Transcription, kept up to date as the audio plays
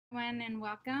Everyone, and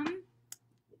welcome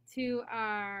to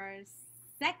our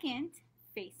second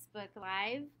Facebook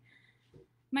Live.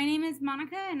 My name is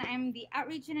Monica, and I'm the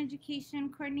Outreach and Education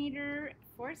Coordinator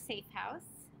for Safe House.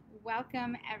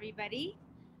 Welcome, everybody.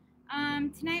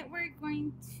 Tonight, we're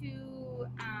going to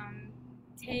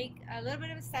take a little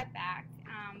bit of a step back.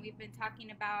 We've been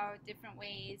talking about different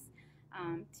ways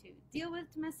to deal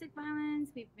with domestic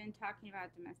violence. We've been talking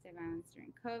about domestic violence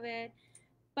during COVID.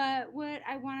 But what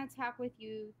I want to talk with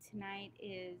you tonight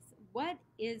is what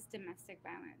is domestic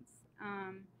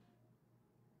violence?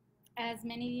 As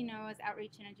many of you know, as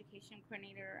Outreach and Education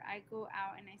Coordinator, I go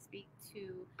out and I speak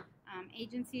to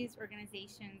agencies,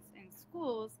 organizations, and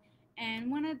schools. And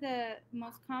one of the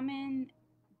most common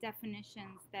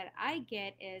definitions that I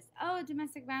get is, oh,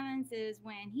 domestic violence is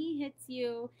when he hits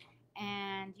you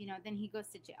and, then he goes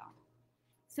to jail.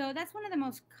 So that's one of the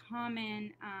most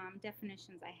common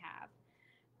definitions I have.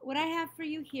 What I have for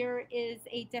you here is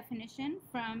a definition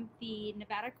from the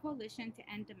Nevada Coalition to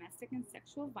End Domestic and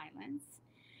Sexual Violence.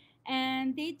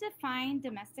 And they define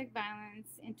domestic violence,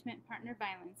 intimate partner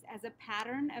violence, as a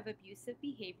pattern of abusive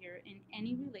behavior in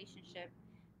any relationship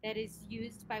that is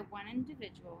used by one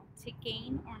individual to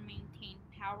gain or maintain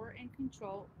power and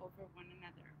control over one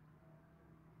another.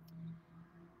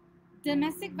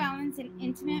 Domestic violence and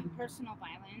intimate personal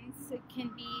violence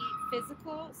can be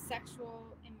physical,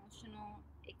 sexual, emotional,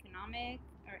 economic,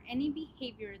 or any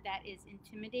behavior that is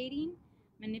intimidating,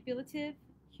 manipulative,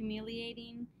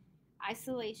 humiliating,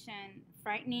 isolation,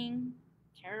 frightening,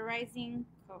 terrorizing,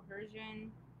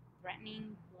 coercion,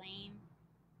 threatening, blame,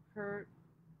 hurt,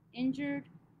 injured,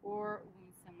 or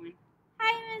wound someone.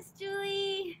 Hi, Miss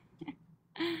Julie.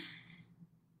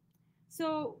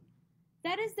 So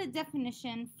that is the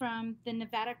definition from the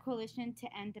Nevada Coalition to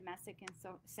End Domestic and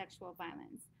Sexual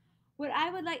Violence. What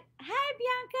I would like, hi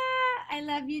Bianca, I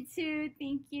love you too,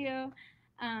 thank you.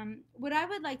 What I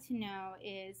would like to know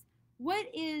is, what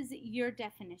is your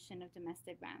definition of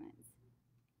domestic violence?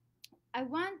 I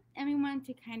want everyone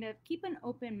to kind of keep an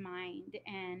open mind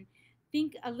and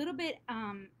think a little bit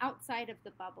outside of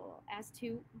the bubble as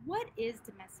to what is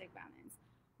domestic violence.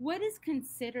 What is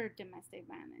considered domestic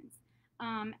violence?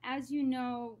 As you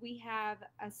know, we have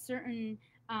a certain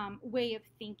way of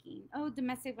thinking. Oh,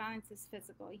 domestic violence is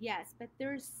physical. Yes, but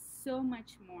there's so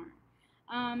much more.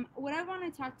 What I want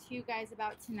to talk to you guys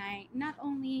about tonight, not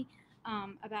only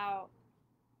about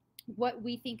what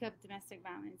we think of domestic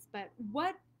violence, but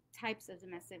what types of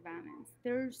domestic violence.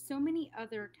 There's so many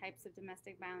other types of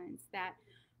domestic violence that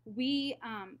we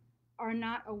are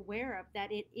not aware of,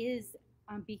 that it is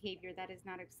behavior that is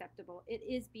not acceptable. It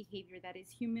is behavior that is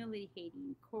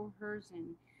humiliating,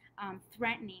 coercion,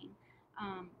 threatening.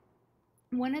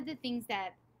 One of the things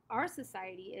that our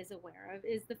society is aware of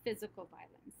is the physical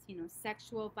violence,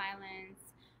 sexual violence.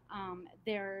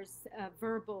 There's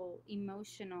verbal,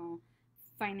 emotional,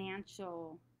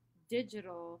 financial,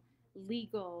 digital,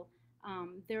 legal.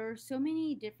 There are so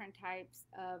many different types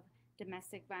of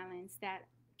domestic violence that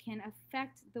can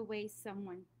affect the way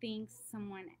someone thinks,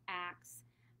 someone acts,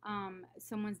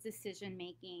 someone's decision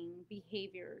making,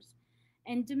 behaviors.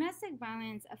 And domestic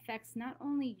violence affects not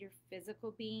only your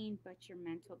physical being, but your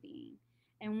mental being.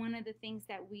 And one of the things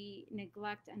that we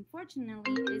neglect,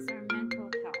 unfortunately, is our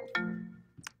mental health.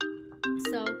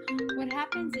 So, what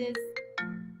happens is,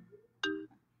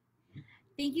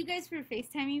 thank you guys for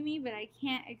FaceTiming me, but I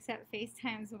can't accept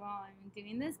FaceTimes while I'm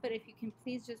doing this. But if you can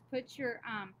please just put your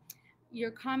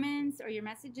comments or your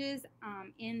messages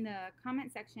in the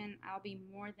comment section, I'll be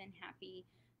more than happy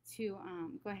to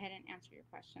go ahead and answer your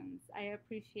questions. I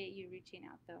appreciate you reaching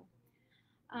out, though.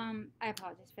 I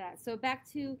apologize for that.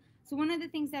 So one of the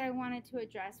things that I wanted to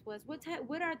address was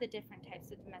what are the different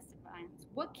types of domestic violence?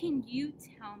 What can you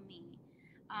tell me?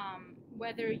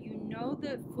 Whether you know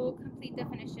the full, complete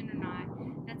definition or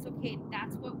not, that's okay.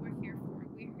 That's what we're here for.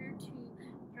 We're here to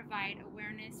provide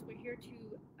awareness. We're here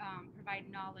to provide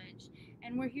knowledge,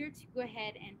 and we're here to go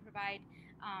ahead and provide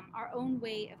our own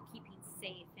way of keeping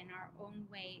safe and our own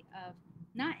way of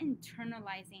not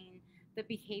internalizing the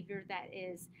behavior that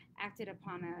is acted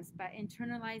upon us, but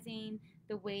internalizing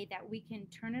the way that we can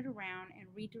turn it around and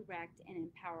redirect and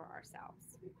empower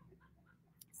ourselves.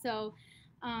 So,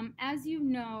 as you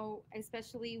know,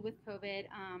 especially with COVID,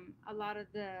 a lot of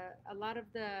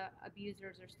the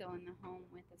abusers are still in the home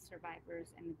with the survivors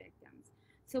and the victims.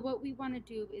 So what we want to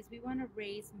do is we want to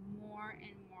raise more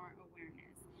and more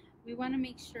awareness. We want to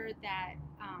make sure that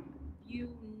you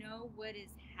know what is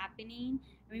happening,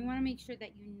 and we want to make sure that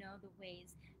you know the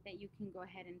ways that you can go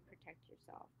ahead and protect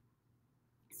yourself.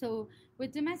 So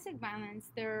with domestic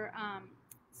violence, there are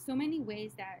so many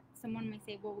ways that someone may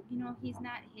say, well, he's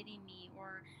not hitting me,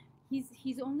 or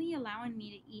he's only allowing me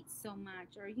to eat so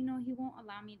much, or he won't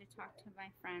allow me to talk to my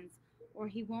friends, or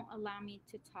he won't allow me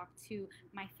to talk to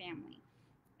my family.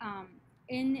 um,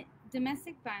 in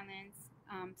domestic violence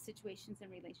situations and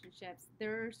relationships,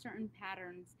 there are certain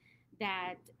patterns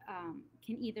that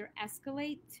can either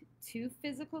escalate to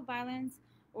physical violence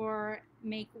or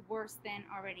make worse than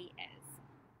already is.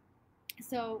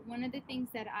 So one of the things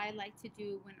that I like to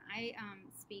do when I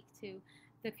speak to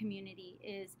the community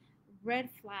is red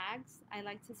flags. I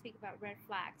like to speak about red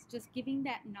flags, just giving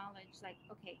that knowledge, like,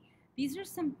 okay, these are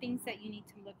some things that you need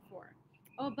to look for.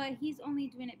 Oh, but he's only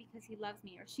doing it because he loves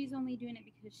me, or she's only doing it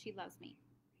because she loves me.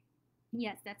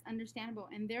 Yes, that's understandable.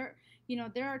 And there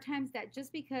are times that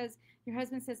just because your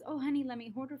husband says, "Oh, honey, let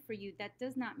me order for you," that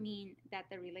does not mean that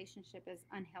the relationship is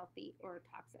unhealthy or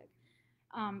toxic.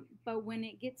 But when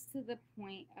it gets to the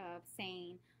point of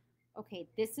saying, okay,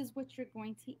 this is what you're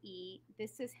going to eat,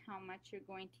 this is how much you're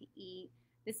going to eat,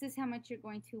 this is how much you're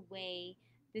going to weigh,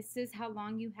 this is how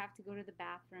long you have to go to the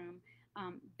bathroom,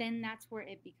 then that's where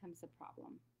it becomes a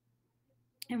problem.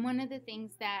 And one of the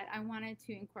things that I wanted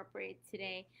to incorporate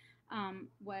today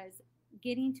was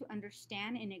getting to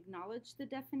understand and acknowledge the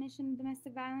definition of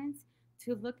domestic violence,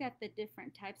 to look at the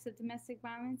different types of domestic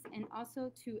violence, and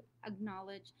also to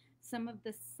acknowledge some of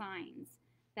the signs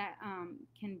that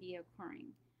can be occurring.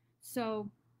 So,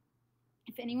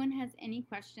 if anyone has any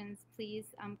questions, please,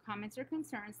 comments or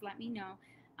concerns, let me know.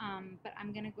 But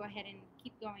I'm going to go ahead and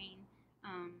keep going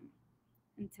um,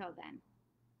 until then.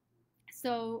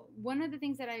 So, one of the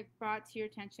things that I brought to your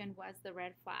attention was the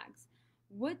red flags.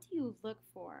 What do you look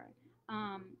for?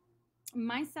 Um,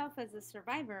 Myself as a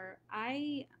survivor,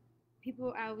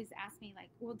 people always ask me, like,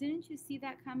 well, didn't you see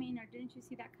that coming, or didn't you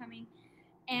see that coming?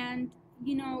 And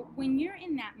when you're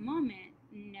in that moment,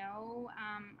 no,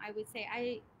 I would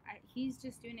say he's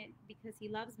just doing it because he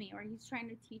loves me, or he's trying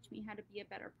to teach me how to be a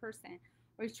better person,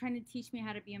 or he's trying to teach me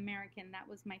how to be American. That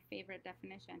was my favorite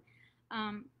definition.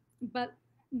 But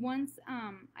once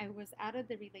I was out of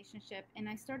the relationship and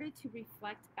I started to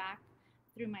reflect back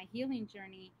through my healing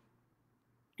journey,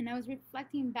 and I was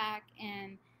reflecting back,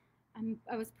 and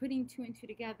I was putting two and two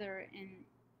together, and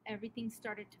everything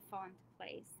started to fall into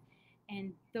place.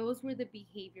 And those were the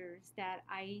behaviors that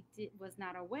was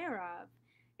not aware of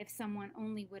if someone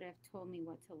only would have told me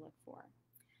what to look for.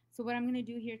 So, what I'm going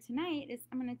to do here tonight is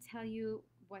I'm going to tell you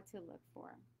what to look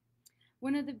for.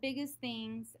 One of the biggest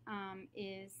things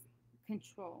is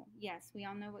control. Yes, we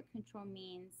all know what control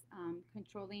means.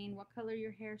 Controlling what color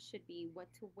your hair should be, what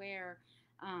to wear.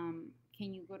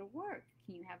 Can you go to work?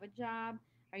 Can you have a job?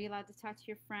 Are you allowed to talk to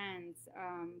your friends?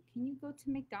 Can you go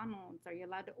to McDonald's? Are you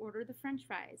allowed to order the French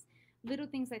fries? Little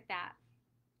things like that.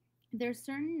 There's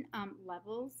certain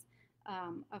levels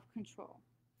of control.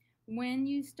 When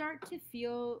you start to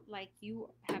feel like you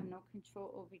have no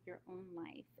control over your own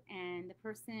life, and the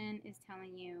person is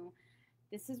telling you,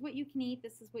 this is what you can eat,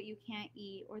 this is what you can't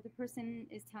eat, or the person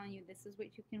is telling you, this is what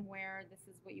you can wear, this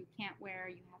is what you can't wear,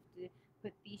 you have to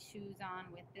put these shoes on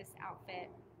with this outfit,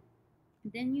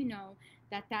 then you know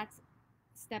that that's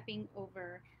stepping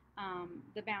over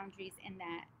the boundaries, and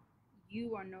that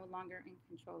you are no longer in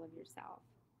control of yourself.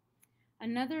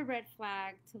 Another red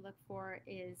flag to look for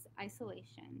is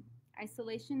isolation.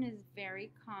 Isolation is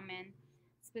very common,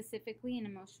 specifically in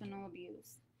emotional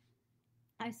abuse.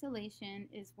 Isolation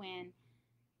is when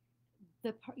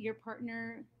your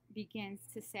partner begins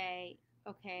to say,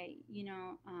 okay,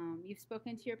 you've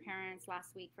spoken to your parents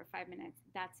last week for 5 minutes,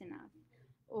 that's enough.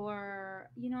 Or,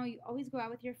 you always go out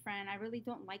with your friend, I really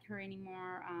don't like her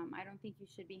anymore, I don't think you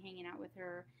should be hanging out with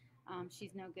her,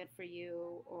 she's no good for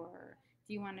you. Or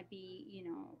do you want to be,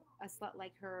 a slut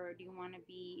like her, or do you want to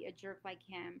be a jerk like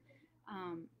him?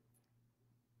 um,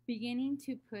 Beginning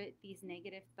to put these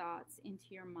negative thoughts into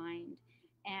your mind,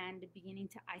 and beginning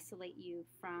to isolate you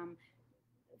from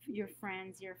your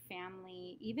friends, your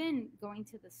family, even going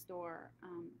to the store,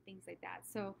 things like that.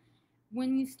 So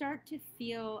when you start to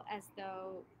feel as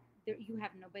though you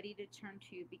have nobody to turn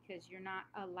to because you're not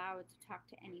allowed to talk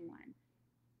to anyone,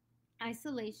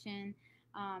 isolation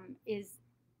is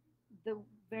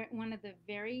one of the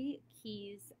very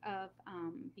keys of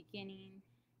beginning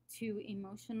to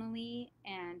emotionally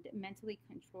and mentally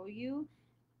control you.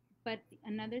 But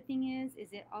another thing is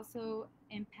it also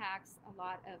impacts a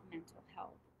lot of mental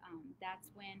health. That's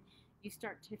when you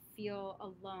start to feel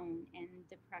alone and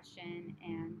depression,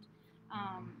 and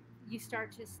you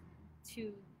start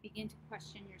to begin to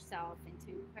question yourself and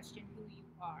to question who you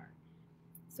are.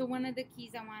 So one of the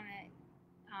keys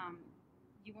um,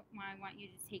 I want you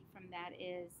to take from that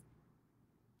is,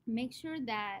 make sure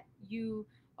that you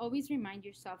always remind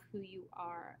yourself who you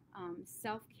are.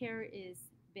 Self care is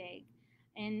big.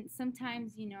 And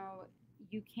sometimes, you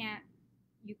can't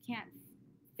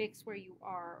fix where you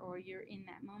are, or you're in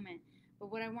that moment.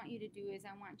 But what I want you to do is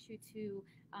I want you to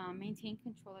maintain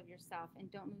control of yourself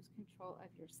and don't lose control of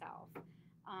yourself.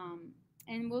 Um,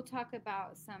 and we'll talk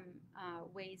about some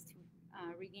ways to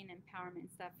regain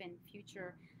empowerment stuff in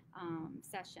future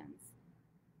sessions.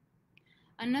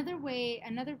 Another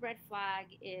red flag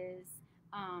is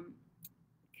um,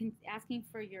 asking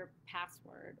for your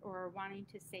password or wanting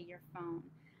to say your phone.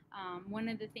 One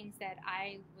of the things that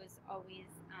I was always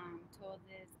told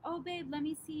is, "Oh, babe, let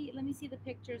me see the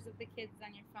pictures of the kids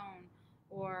on your phone,"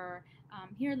 or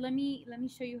 "Here, let me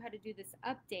show you how to do this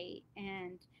update."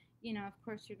 And of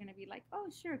course, you're going to be like, "Oh,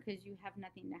 sure," because you have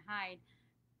nothing to hide.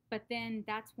 But then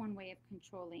that's one way of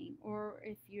controlling. Or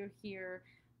if you're here,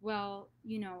 well,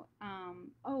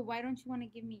 oh, why don't you want to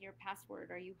give me your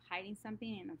password? Are you hiding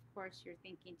something? And of course, you're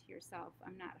thinking to yourself,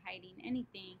 I'm not hiding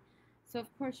anything. So, of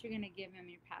course, you're going to give him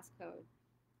your passcode.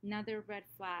 Another red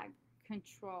flag,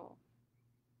 control.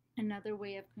 Another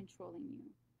way of controlling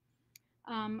you.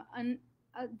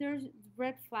 There's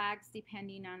red flags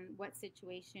depending on what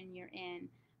situation you're in.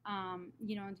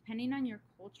 Depending on your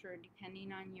culture,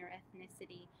 depending on your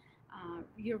ethnicity,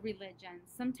 your religion.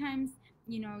 Sometimes,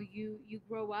 you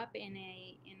grow up in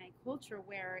a culture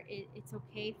where it's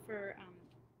okay for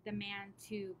the man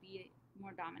to be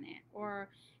more dominant, or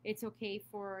it's okay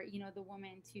for the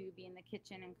woman to be in the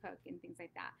kitchen and cook and things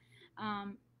like that.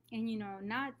 And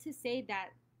not to say that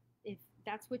if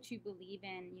that's what you believe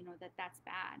in, that's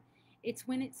bad. It's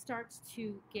when it starts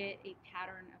to get a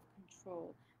pattern of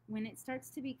control, when it starts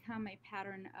to become a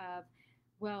pattern of,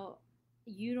 well,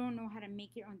 you don't know how to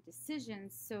make your own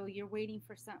decisions, so you're waiting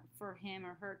for him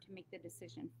or her to make the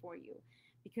decision for you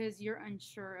because you're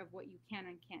unsure of what you can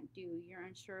and can't do. You're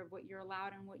unsure of what you're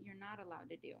allowed and what you're not allowed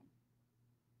to do.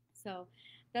 So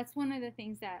that's one of the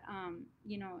things that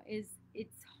is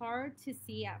it's hard to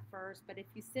see at first, but if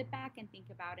you sit back and think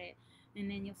about it, and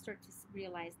then you'll start to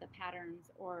realize the patterns,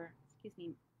 or excuse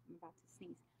me, I'm about to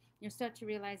sneeze. You'll start to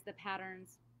realize the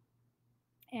patterns,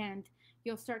 and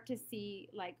you'll start to see,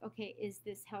 like, okay, is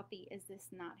this healthy? Is this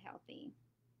not healthy?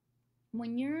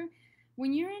 When you're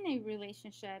in a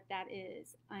relationship that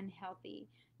is unhealthy,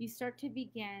 you start to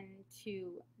begin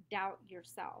to doubt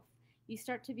yourself. You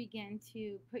start to begin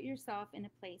to put yourself in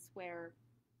a place where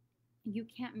you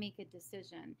can't make a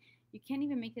decision. You can't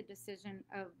even make a decision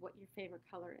of what your favorite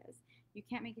color is. You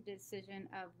can't make a decision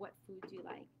of what foods you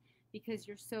like because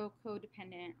you're so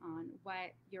codependent on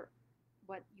what you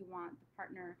want the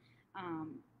partner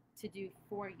to do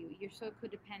for you. You're so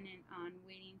codependent on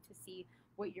waiting to see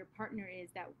what your partner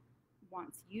is that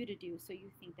wants you to do, so you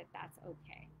think that that's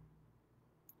okay.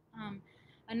 Um,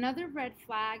 Another red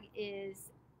flag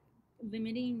is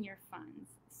limiting your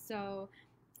funds. So,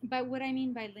 but what I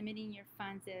mean by limiting your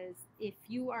funds is if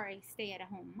you are a stay at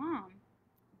home mom,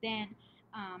 then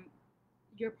um,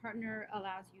 your partner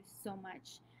allows you so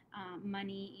much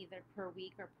money either per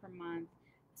week or per month.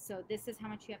 So, this is how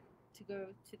much you have to go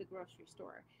to the grocery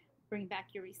store. Bring back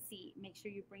your receipt. Make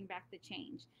sure you bring back the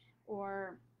change.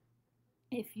 Or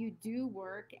if you do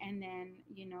work and then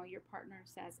your partner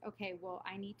says, okay, well,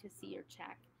 I need to see your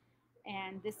check,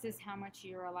 and this is how much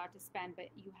you're allowed to spend, but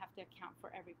you have to account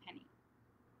for every penny.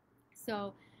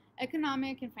 So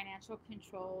economic and financial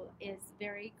control is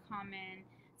very common,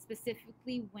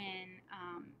 specifically when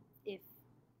if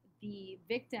the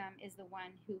victim is the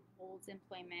one who holds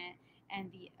employment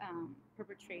and the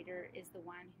perpetrator is the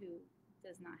one who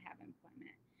does not have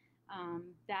employment.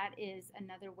 That is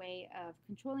another way of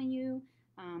controlling you,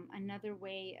 another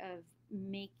way of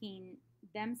making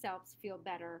themselves feel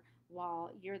better while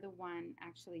you're the one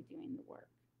actually doing the work,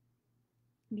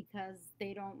 because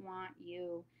they don't want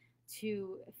you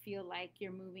to feel like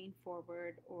you're moving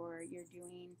forward or you're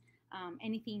doing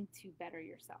anything to better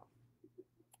yourself.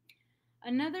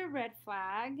 Another red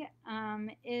flag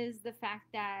is the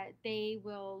fact that they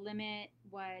will limit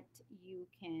what you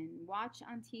can watch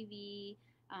on TV,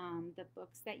 the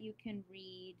books that you can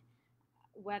read,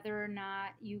 whether or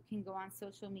not you can go on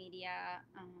social media,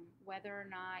 whether or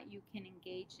not you can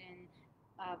engage in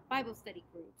Bible study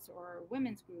groups or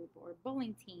women's group or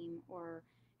bowling team or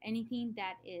anything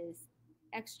that is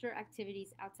extra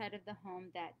activities outside of the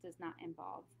home that does not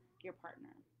involve your partner.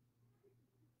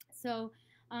 So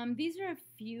these are a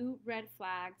few red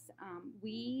flags.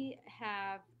 We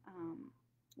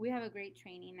have a great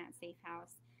training at Safe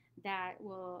House that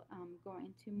will go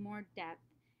into more depth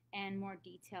and more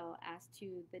detail as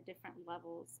to the different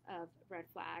levels of red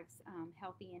flags,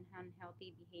 healthy and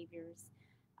unhealthy behaviors.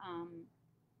 Um,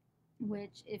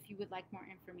 which, if you would like more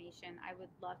information, I would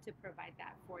love to provide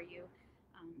that for you.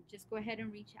 just go ahead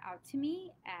and reach out to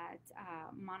me at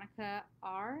Monica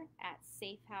R at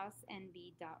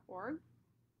safehousenv.org,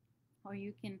 or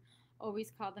you can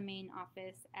always call the main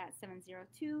office at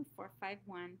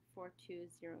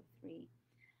 702-451-4203.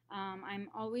 I'm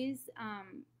always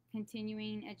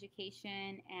continuing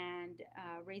education and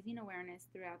raising awareness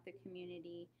throughout the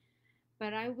community.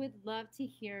 But I would love to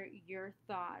hear your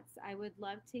thoughts. I would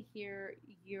love to hear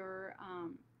your,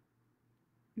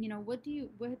 what do you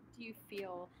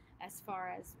feel as far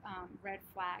as red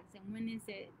flags, and when is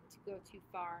it to go too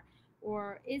far,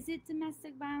 or is it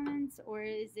domestic violence, or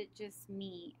is it just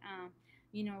me?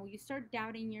 You start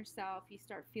doubting yourself. You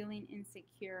start feeling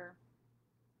insecure.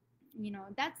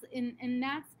 And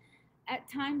that's at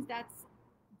times that's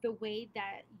the way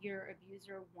that your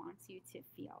abuser wants you to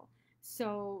feel.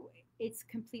 So it's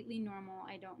completely normal.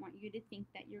 I don't want you to think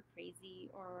that you're crazy,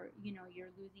 or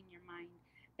you're losing your mind.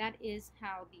 That is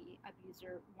how the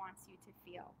abuser wants you to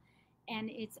feel. And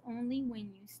it's only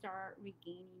when you start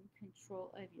regaining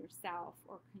control of yourself,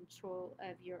 or control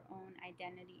of your own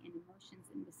identity and emotions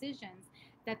and decisions,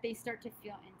 that they start to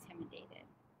feel intimidated.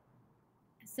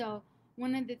 So,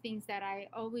 one of the things that I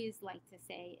always like to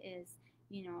say is,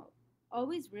 you know,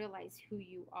 always realize who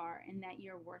you are and that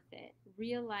you're worth it.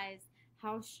 Realize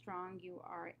how strong you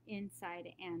are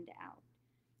inside and out.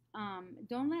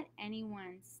 Don't let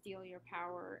anyone steal your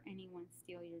power, or anyone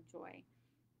steal your joy.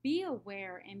 Be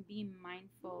aware and be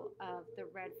mindful of the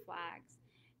red flags.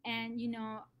 And,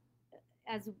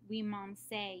 as we moms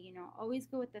say, always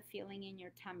go with the feeling in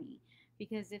your tummy.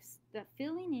 Because if the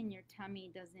feeling in your tummy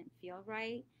doesn't feel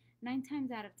right, 9 times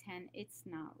out of 10, it's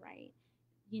not right.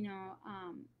 You know,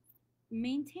 um,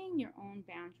 Maintain your own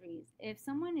boundaries. If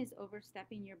someone is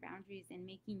overstepping your boundaries and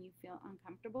making you feel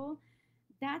uncomfortable,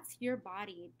 that's your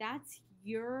body. That's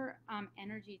your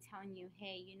energy telling you,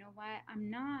 hey, you know what? I'm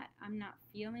not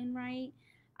feeling right.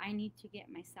 I need to get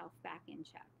myself back in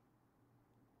check.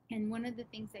 And one of the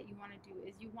things that you want to do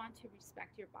is you want to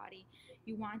respect your body.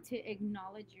 You want to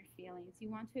acknowledge your feelings.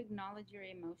 You want to acknowledge your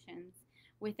emotions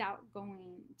without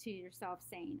going to yourself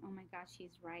saying, oh my gosh,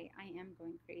 she's right. I am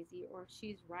going crazy. Or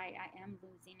she's right. I am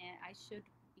losing it. I should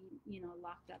be,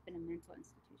 locked up in a mental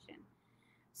institution.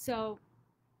 So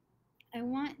I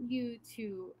want you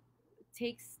to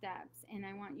take steps, and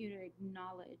I want you to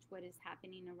acknowledge what is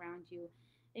happening around you.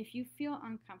 If you feel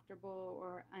uncomfortable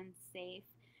or unsafe,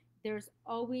 there's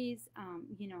always,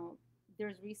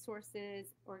 there's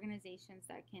resources, organizations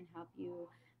that can help you.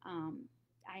 Um,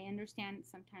 I understand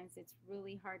sometimes it's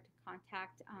really hard to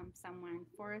contact someone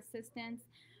for assistance,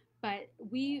 but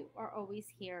we are always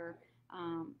here.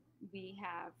 We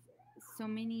have so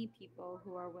many people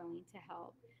who are willing to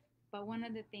help. But one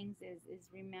of the things is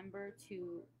remember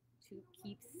to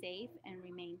keep safe and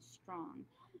remain strong.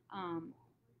 Um,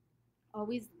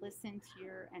 Always listen to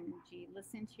your energy,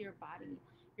 listen to your body.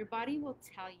 Your body will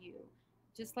tell you.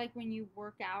 Just like when you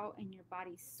work out and your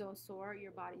body's so sore,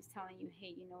 your body's telling you,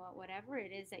 hey, you know what, whatever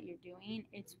it is that you're doing,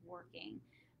 it's working.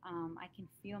 I can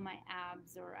feel my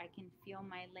abs, or I can feel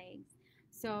my legs.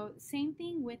 So, same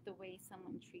thing with the way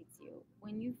someone treats you.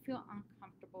 When you feel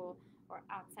uncomfortable or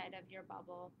outside of your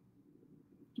bubble,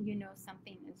 you know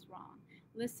something is wrong.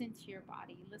 Listen to your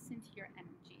body, listen to your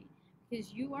energy,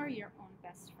 because you are your own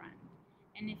best friend.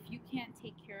 And if you can't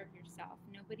take care of yourself,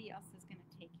 nobody else is going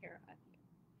to take care of you.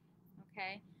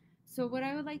 Okay? So, what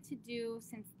I would like to do,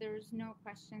 since there's no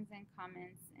questions and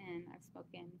comments, and I've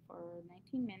spoken for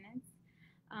 19 minutes,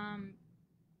 um,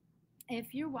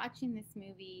 if you're watching this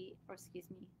movie, or excuse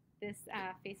me, this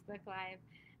Facebook Live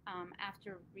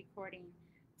after recording,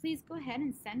 please go ahead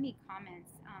and send me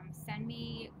comments. Send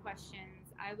me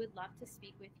questions. I would love to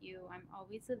speak with you. I'm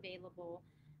always available.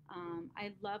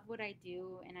 I love what I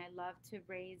do, and I love to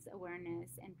raise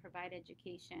awareness and provide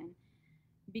education,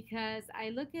 because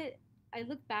I look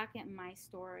back at my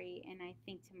story and I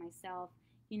think to myself,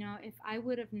 if I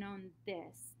would have known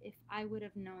this, if I would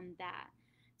have known that.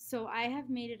 So I have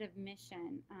made it a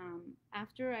mission,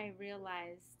 after I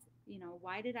realized,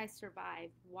 why did I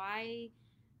survive?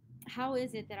 How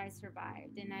is it that I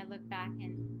survived? And I look back,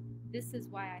 and this is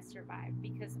why I survived,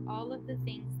 because all of the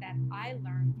things that I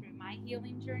learned through my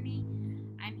healing journey,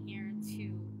 I'm here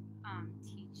to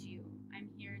teach you. I'm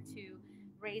here to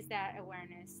raise that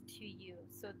awareness to you.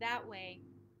 So that way,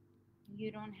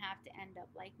 you don't have to end up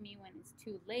like me when it's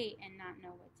too late and not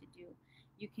know what to do.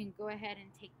 You can go ahead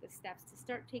and take the steps to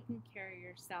start taking care of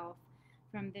yourself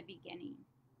from the beginning.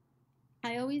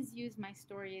 I always use my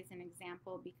story as an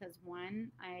example because,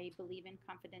 one, I believe in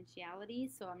confidentiality,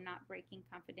 so I'm not breaking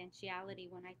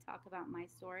confidentiality when I talk about my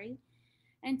story.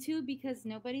 And two, because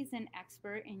nobody's an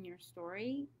expert in your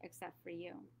story except for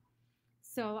you.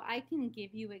 So I can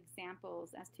give you examples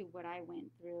as to what I went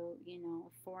through, a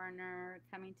foreigner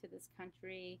coming to this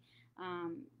country,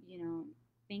 you know,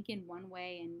 thinking one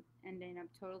way and ending up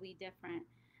totally different.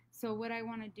 So what I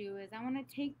want to do is I want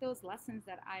to take those lessons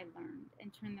that I learned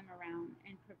and turn them around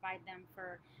and provide them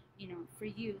for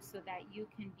you so that you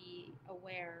can be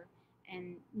aware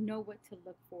and know what to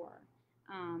look for,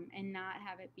 and not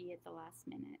have it be at the last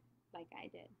minute like I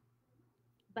did.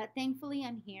 But thankfully,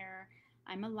 I'm here,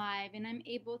 I'm alive, and I'm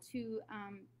able to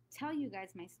tell you guys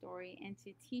my story and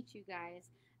to teach you guys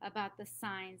about the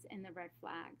signs and the red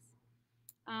flags.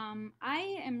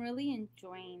 I am really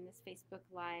enjoying this Facebook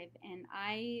Live, and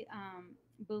I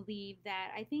believe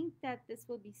that I think that this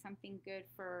will be something good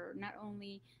for not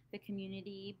only the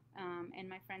community and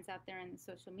my friends out there in the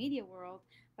social media world,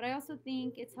 but I also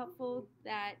think it's helpful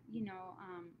that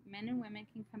men and women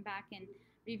can come back and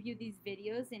review these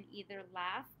videos and either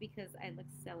laugh because I look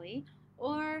silly,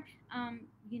 or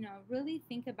really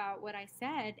think about what I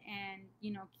said and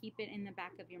keep it in the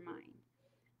back of your mind.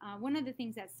 One of the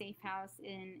things at Safe House,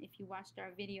 and if you watched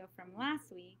our video from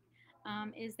last week,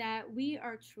 is that we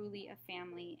are truly a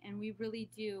family, and we really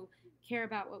do care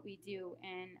about what we do,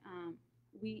 and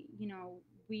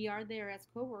we are there as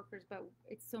coworkers, but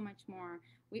it's so much more.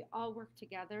 We all work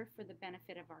together for the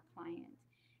benefit of our client,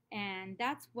 and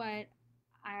that's what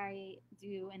I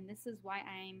do, and this is why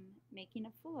I'm making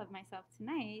a fool of myself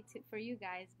tonight for you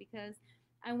guys, because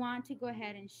I want to go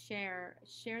ahead and share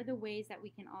the ways that we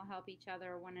can all help each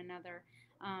other, one another,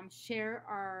 share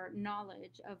our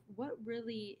knowledge of what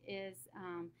really is,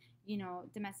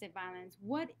 domestic violence.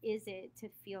 What is it to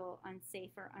feel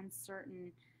unsafe or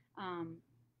uncertain? Um,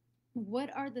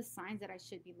 what are the signs that I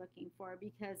should be looking for?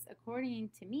 Because according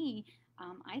to me,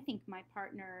 I think my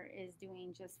partner is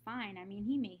doing just fine. I mean,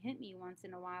 he may hit me once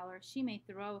in a while, or she may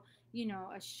throw,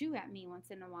 a shoe at me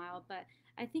once in a while, but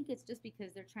I think it's just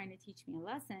because they're trying to teach me a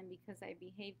lesson because I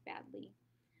behave badly.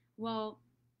 Well,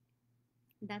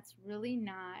 that's really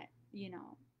not,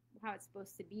 how it's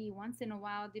supposed to be. Once in a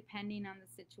while, depending on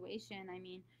the situation. I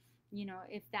mean,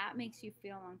 if that makes you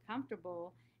feel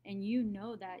uncomfortable and you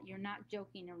know that you're not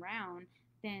joking around,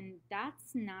 then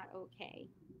that's not okay.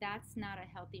 That's not a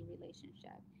healthy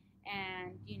relationship.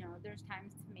 And, there's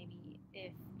times to maybe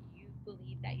if you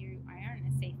believe that you are in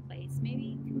a safe place,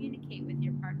 maybe communicate with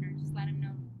your partner. Just let them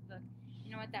know, look,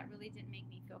 you know what, that really didn't make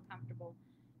me feel comfortable.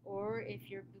 Or if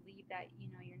you believe that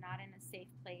you're not in a safe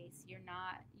place, you're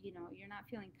not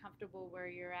feeling comfortable where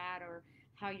you're at or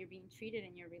how you're being treated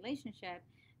in your relationship,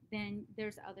 then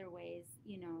there's other ways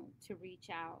to reach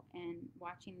out. And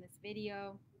watching this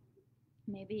video,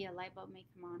 maybe a light bulb may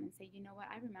come on and say, you know what,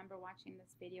 I remember watching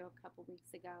this video a couple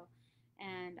weeks ago,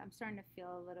 and I'm starting to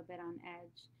feel a little bit on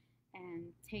edge,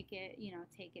 and take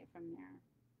it from there.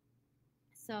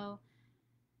 So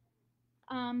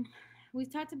um, we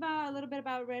talked about a little bit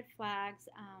about red flags.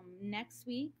 Next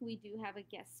week, we do have a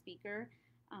guest speaker,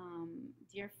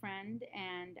 dear friend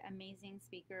and amazing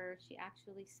speaker. She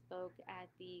actually spoke at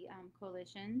the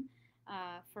coalition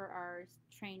for our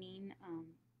training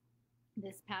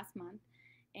this past month,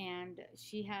 and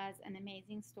she has an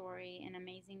amazing story, an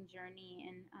amazing journey,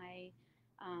 and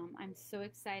I'm so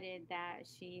excited that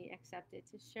she accepted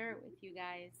to share it with you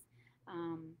guys.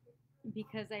 Um,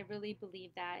 because I really believe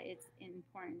that it's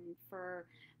important for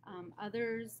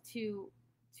others to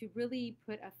really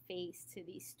put a face to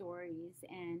these stories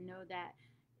and know that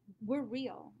we're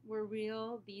real. We're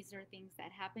real. These are things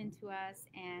that happen to us,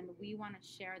 and we want to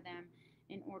share them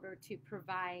in order to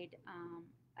provide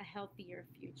a healthier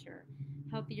future,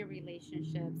 healthier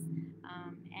relationships,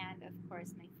 and of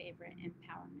course, my favorite,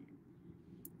 empowerment.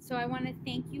 So I want to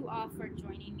thank you all for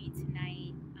joining me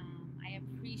tonight. I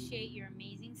appreciate your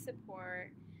amazing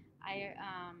support. I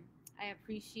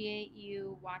appreciate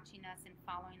you watching us and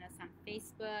following us on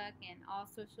Facebook and all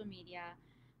social media.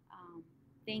 Um,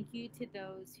 Thank you to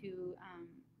those who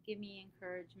give me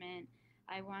encouragement.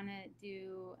 I want to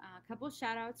do a couple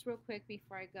shout outs real quick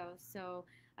before I go. So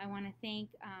I want to thank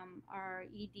our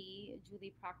ED,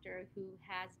 Julie Proctor, who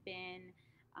has been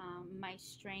my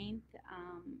strength.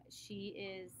 She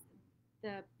is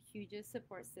the hugest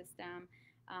support system.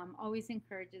 Always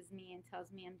encourages me and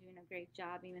tells me I'm doing a great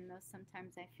job, even though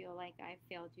sometimes I feel like I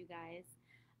failed you guys.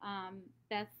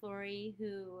 Beth Flory,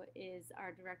 who is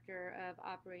our director of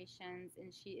operations,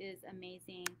 and she is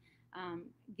amazing,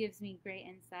 gives me great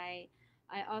insight.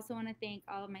 I also want to thank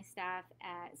all of my staff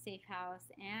at Safe House,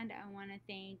 and I want to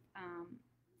thank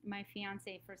my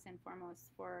fiance first and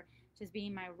foremost for just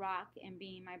being my rock and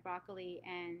being my broccoli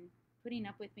and putting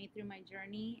up with me through my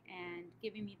journey and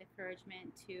giving me the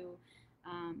encouragement to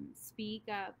speak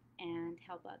up and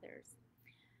help others.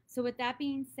 So with that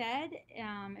being said,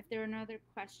 if there are no other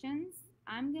questions,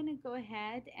 I'm going to go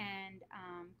ahead and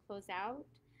close out.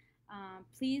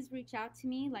 Please reach out to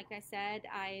me. Like I said,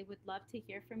 I would love to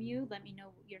hear from you. Let me know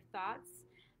your thoughts.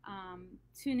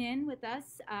 Tune in with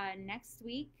us next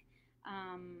week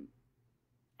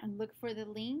and look for the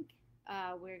link.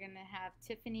 We're going to have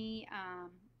Tiffany.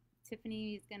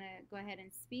 Tiffany is going to go ahead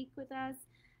and speak with us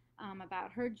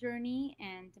about her journey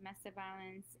and domestic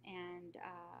violence, and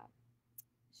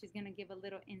she's going to give a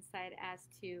little insight as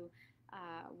to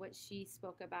what she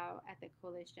spoke about at the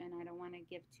coalition. I don't want to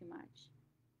give too much.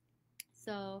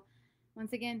 So,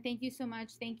 once again, thank you so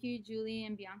much. Thank you, Julie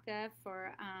and Bianca,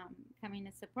 for coming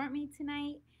to support me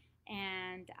tonight.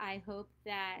 And I hope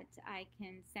that I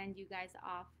can send you guys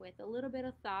off with a little bit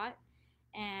of thought,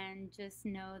 and just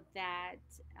know that,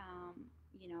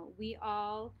 we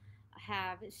all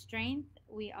have strength,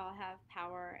 we all have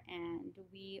power, and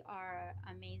we are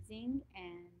amazing,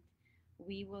 and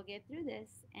we will get through this.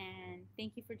 And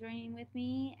thank you for joining with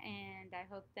me, and I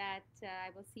hope that I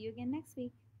will see you again next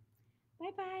week. Bye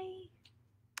bye.